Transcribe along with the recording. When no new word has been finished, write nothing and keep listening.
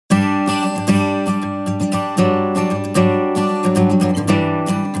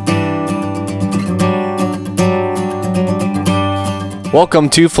Welcome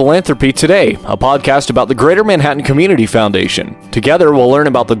to Philanthropy Today, a podcast about the Greater Manhattan Community Foundation. Together, we'll learn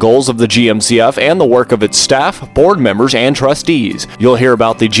about the goals of the GMCF and the work of its staff, board members, and trustees. You'll hear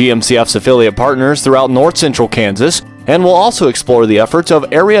about the GMCF's affiliate partners throughout North Central Kansas, and we'll also explore the efforts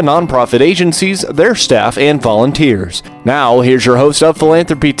of area nonprofit agencies, their staff, and volunteers. Now, here's your host of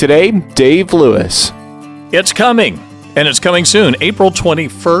Philanthropy Today, Dave Lewis. It's coming, and it's coming soon. April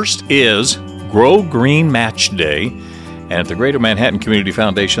 21st is Grow Green Match Day. And at the Greater Manhattan Community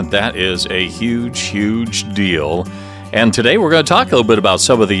Foundation, that is a huge deal. And today we're going to talk a little bit about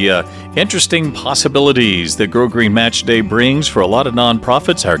some of the interesting possibilities that Grow Green Match Day brings for a lot of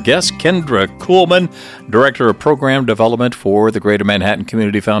nonprofits. Our guest, Kendra Kuhlman, Director of Program Development for the Greater Manhattan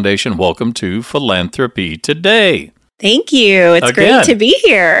Community Foundation. Welcome to Philanthropy Today. Thank you. It's great to be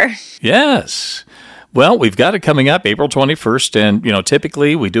here. Yes. Well, we've got it coming up April 21st, and,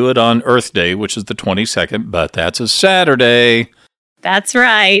 typically we do it on Earth Day, which is the 22nd, but that's a Saturday. That's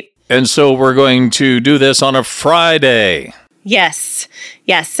right. And so we're going to do this on a Friday. Yes,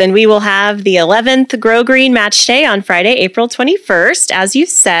 and we will have the 11th Grow Green Match Day on Friday, April 21st. As you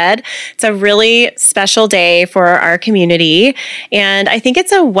said, it's a really special day for our community, and I think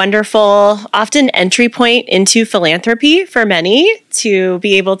it's a wonderful, often entry point into philanthropy for many to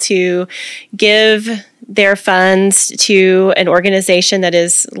be able to give their funds to an organization that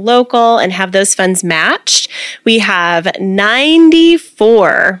is local and have those funds matched. We have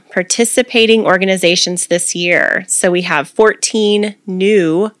 94 participating organizations this year. So we have 14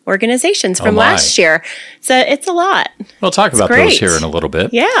 new organizations from last year. So it's a lot. We'll talk about those here in a little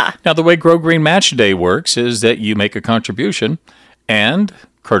bit. Yeah. Now, the way Grow Green Match Day works is that you make a contribution, and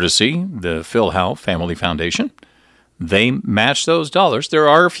courtesy the Phil Howe Family Foundation, they match those dollars. There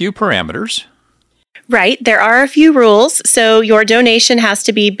are a few parameters. Right. There are a few rules. So your donation has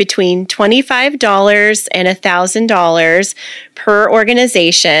to be between $25 and $1,000 per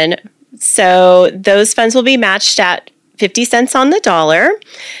organization. So those funds will be matched at 50 cents on the dollar.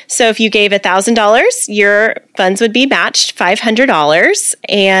 So if you gave $1,000, your funds would be matched $500.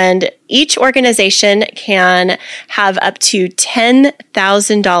 And each organization can have up to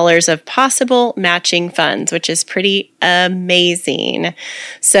 $10,000 of possible matching funds, which is pretty amazing.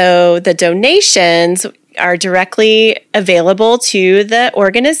 So the donations are directly available to the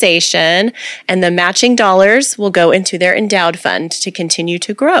organization, and the matching dollars will go into their endowed fund to continue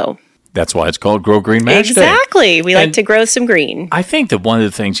to grow. That's why it's called Grow Green Match Day. Exactly. We like to grow some green. I think that one of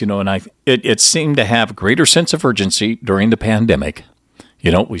the things, it seemed to have a greater sense of urgency during the pandemic.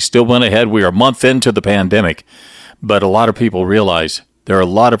 We still went ahead. We are a month into the pandemic, but a lot of people realize there are a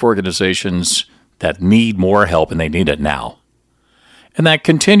lot of organizations that need more help, and they need it now. And that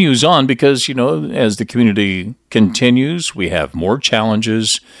continues on because, as the community continues, we have more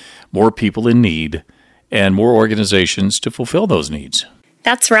challenges, more people in need, and more organizations to fulfill those needs.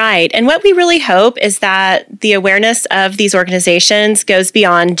 That's right. And what we really hope is that the awareness of these organizations goes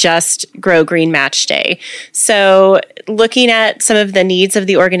beyond just Grow Green Match Day. So looking at some of the needs of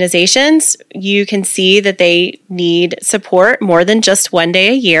the organizations, you can see that they need support more than just one day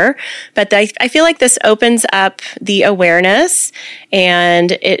a year. But I feel like this opens up the awareness,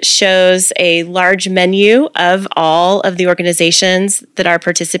 and it shows a large menu of all of the organizations that are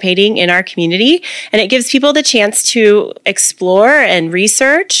participating in our community. And it gives people the chance to explore and research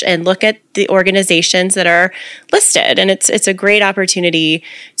and look at the organizations that are listed. And it's a great opportunity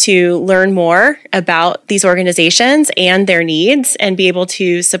to learn more about these organizations and their needs and be able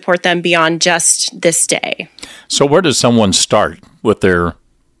to support them beyond just this day. So where does someone start with their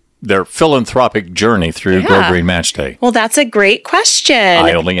philanthropic journey through Grow Green Match Day? Well, that's a great question.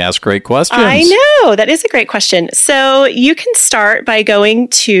 I only ask great questions. I know. That is a great question. So you can start by going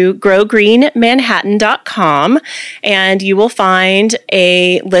to growgreenmanhattan.com, and you will find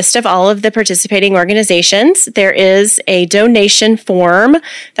a list of all of the participating organizations. There is a donation form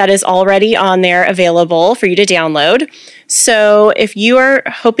that is already on there available for you to download. So if you are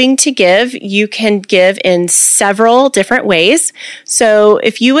hoping to give, you can give in several different ways. So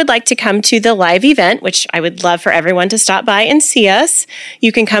if you would like to come to the live event, which I would love for everyone to stop by and see us,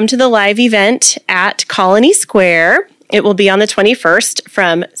 you can come to the live event at Colony Square. It will be on the 21st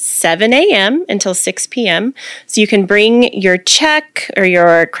from 7 a.m. until 6 p.m. So you can bring your check or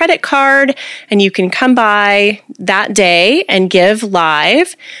your credit card, and you can come by that day and give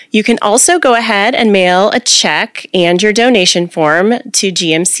live. You can also go ahead and mail a check and your donation form to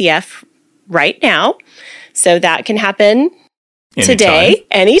GMCF right now. So that can happen today,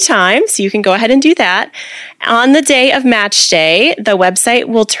 anytime. So you can go ahead and do that. On the day of match day, the website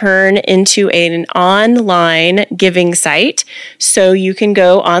will turn into an online giving site. So you can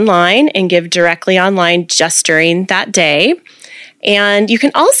go online and give directly online just during that day. And you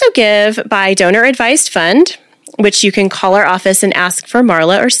can also give by donor advised fund, which you can call our office and ask for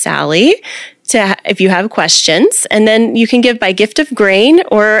Marla or Sally if you have questions. And then you can give by gift of grain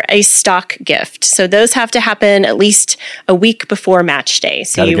or a stock gift. So those have to happen at least a week before match day.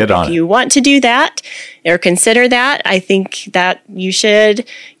 So if you want to do that or consider that, I think that you should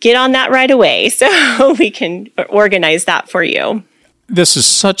get on that right away so we can organize that for you. This is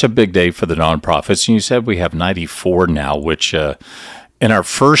such a big day for the nonprofits. And you said we have 94 now, which in our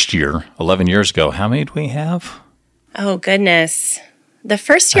first year, 11 years ago, how many do we have? Oh, goodness. The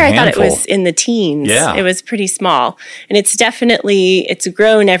first year I thought it was in the teens. Yeah. It was pretty small. And it's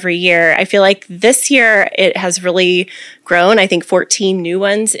grown every year. I feel like this year it has really grown. I think 14 new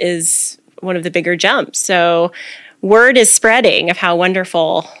ones is one of the bigger jumps. So word is spreading of how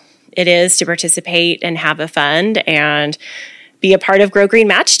wonderful it is to participate and have a fund and be a part of Grow Green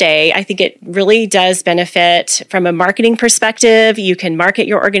Match Day. I think it really does benefit from a marketing perspective. You can market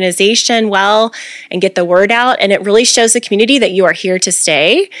your organization well and get the word out. And it really shows the community that you are here to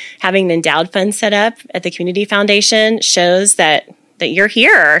stay. Having an endowed fund set up at the Community Foundation shows that you're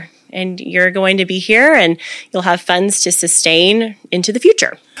here and you're going to be here and you'll have funds to sustain into the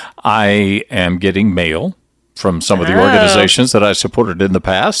future. I am getting mail from some of the organizations that I supported in the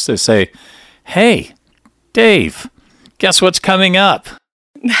past. They say, "Hey, Dave, guess what's coming up?"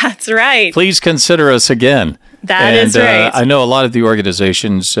 That's right. Please consider us again. That is right. I know a lot of the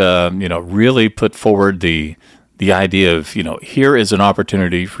organizations, really put forward the idea of, here is an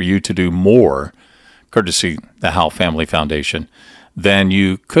opportunity for you to do more, courtesy the Howe Family Foundation, than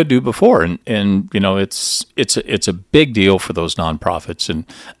you could do before. And it's a big deal for those nonprofits and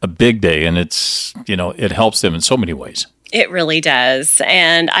a big day. And it helps them in so many ways. It really does.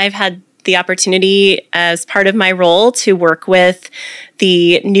 And I've had the opportunity as part of my role to work with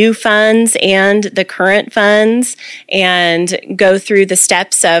the new funds and the current funds and go through the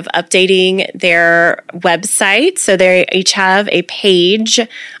steps of updating their website. So they each have a page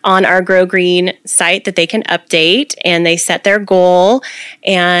on our Grow Green site that they can update, and they set their goal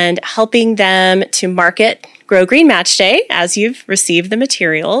and helping them to market Grow Green Match Day as you've received the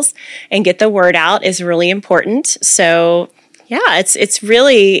materials and get the word out is really important. So yeah, it's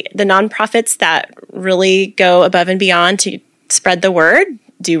really the nonprofits that really go above and beyond to spread the word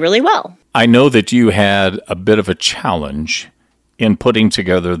do really well. I know that you had a bit of a challenge in putting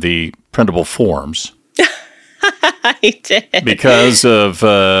together the printable forms. I did. Because of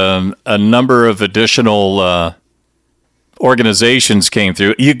a number of additional organizations came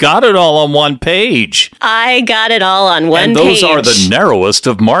through. You got it all on one page. I got it all on one page. And those are the narrowest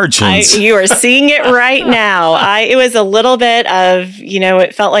of margins. You are seeing it right now. It was a little bit of,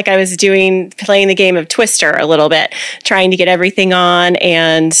 it felt like I was playing the game of Twister a little bit, trying to get everything on.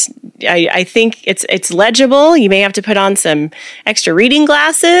 And I think it's legible. You may have to put on some extra reading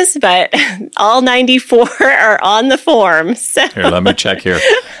glasses, but all 94 are on the form. So. Here, let me check here.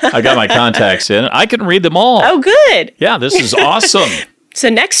 I got my contacts in. I can read them all. Oh, good. Yeah, this is awesome. So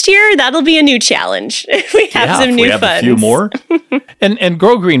next year, that'll be a new challenge. We have some new funds. A few more. And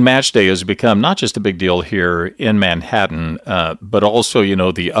Grow Green Match Day has become not just a big deal here in Manhattan, but also,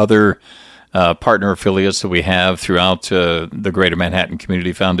 the other partner affiliates that we have throughout the Greater Manhattan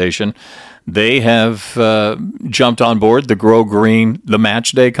Community Foundation. They have jumped on board the Grow Green, the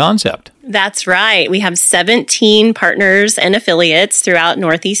Match Day concept. That's right. We have 17 partners and affiliates throughout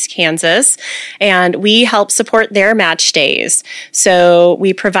Northeast Kansas, and we help support their match days. So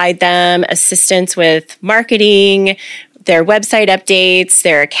we provide them assistance with marketing, their website updates,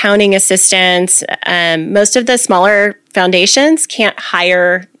 their accounting assistance. Most of the smaller foundations can't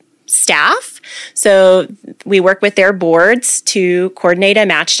hire staff. So we work with their boards to coordinate a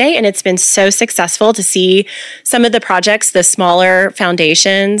match day, and it's been so successful to see some of the projects the smaller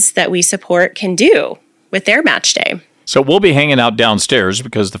foundations that we support can do with their match day. So we'll be hanging out downstairs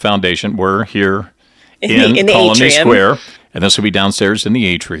because the foundation, we're here in the Colony atrium. Square, and this will be downstairs in the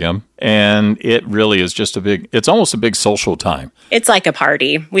atrium. And it really is just it's almost a big social time. It's like a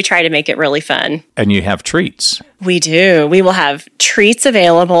party. We try to make it really fun. And you have treats. We do. We will have treats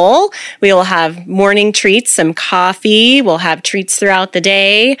available. We will have morning treats, some coffee. We'll have treats throughout the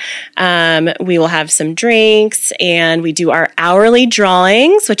day. We will have some drinks, and we do our hourly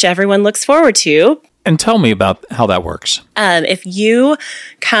drawings, which everyone looks forward to. And tell me about how that works. If you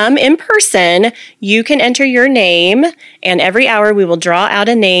come in person, you can enter your name, and every hour we will draw out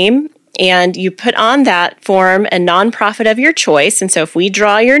a name, and you put on that form a nonprofit of your choice. And so if we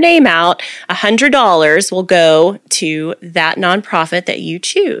draw your name out, $100 will go to that nonprofit that you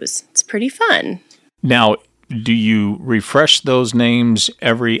choose. It's pretty fun. Now, do you refresh those names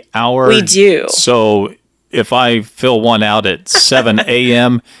every hour? We do. So if I fill one out at 7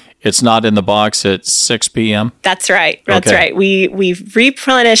 a.m., it's not in the box at 6 p.m.? That's right. That's right. We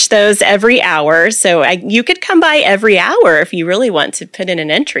replenish those every hour. So you could come by every hour if you really want to put in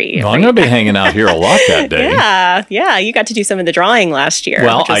an entry. Well, I'm going to be hanging out here a lot that day. Yeah. You got to do some of the drawing last year.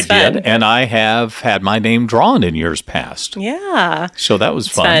 Well, I fun. did. And I have had my name drawn in years past. Yeah. So that was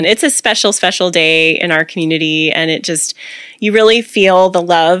fun. It's a special, special day in our community. And you really feel the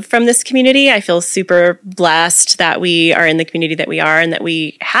love from this community. I feel super blessed that we are in the community that we are and that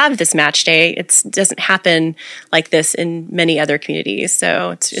we have this match day. It doesn't happen like this in many other communities.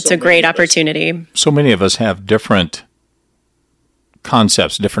 So it's a great opportunity. So many of us have different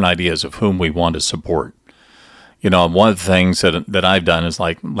concepts, different ideas of whom we want to support. One of the things that I've done is,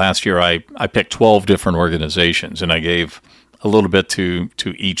 like last year, I picked 12 different organizations and I gave a little bit to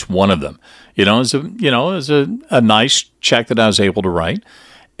each one of them. It was a nice check that I was able to write.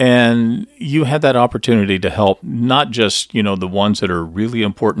 And you had that opportunity to help not just, the ones that are really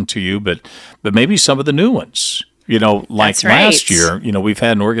important to you, but maybe some of the new ones. Like last year, we've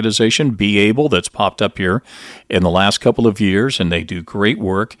had an organization, Be Able, that's popped up here in the last couple of years, and they do great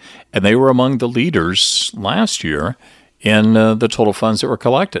work. And they were among the leaders last year in the total funds that were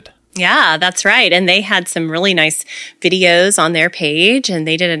collected. Yeah, that's right. And they had some really nice videos on their page, and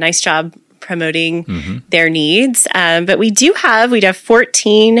they did a nice job promoting their needs. But we have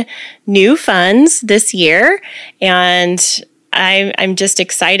 14 new funds this year, and I'm just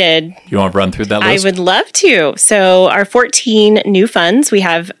excited. You want to run through that list? I would love to. So our 14 new funds, we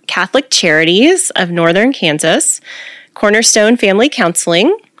have Catholic Charities of Northern Kansas, Cornerstone Family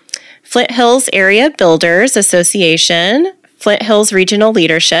Counseling, Flint Hills Area Builders Association, Flint Hills Regional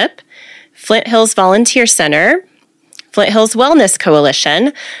Leadership, Flint Hills Volunteer Center, Flint Hills Wellness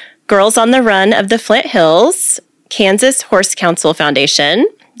Coalition, Girls on the Run of the Flint Hills, Kansas Horse Council Foundation,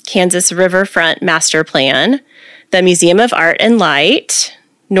 Kansas Riverfront Master Plan, the Museum of Art and Light,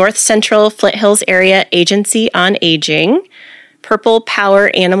 North Central Flint Hills Area Agency on Aging, Purple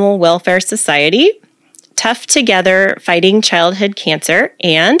Power Animal Welfare Society, Tough Together Fighting Childhood Cancer,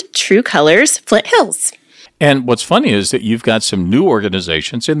 and True Colors Flint Hills. And what's funny is that you've got some new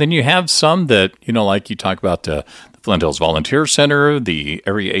organizations, and then you have some that, like you talk about the Flint Hills Volunteer Center, the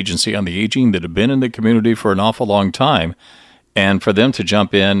Area Agency on the Aging, that have been in the community for an awful long time. And for them to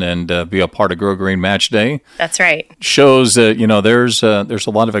jump in and be a part of Grow Green Match Day, that's right, shows that there's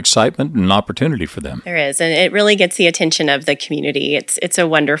a lot of excitement and opportunity for them. There is, and it really gets the attention of the community. It's a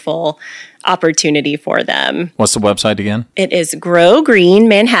wonderful opportunity for them. What's the website again? It is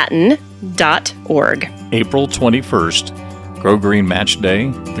growgreenmanhattan.org. April 21st. Grow Green Match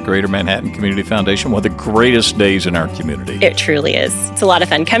Day, the Greater Manhattan Community Foundation, one of the greatest days in our community. It truly is. It's a lot of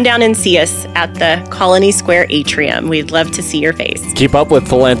fun. Come down and see us at the Colony Square Atrium. We'd love to see your face. Keep up with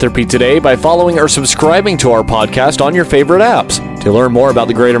Philanthropy Today by following or subscribing to our podcast on your favorite apps. To learn more about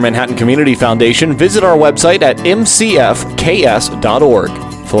the Greater Manhattan Community Foundation, visit our website at mcfks.org.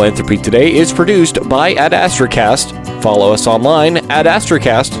 Philanthropy Today is produced by Ad Astracast. Follow us online at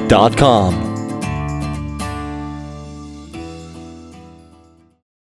astracast.com.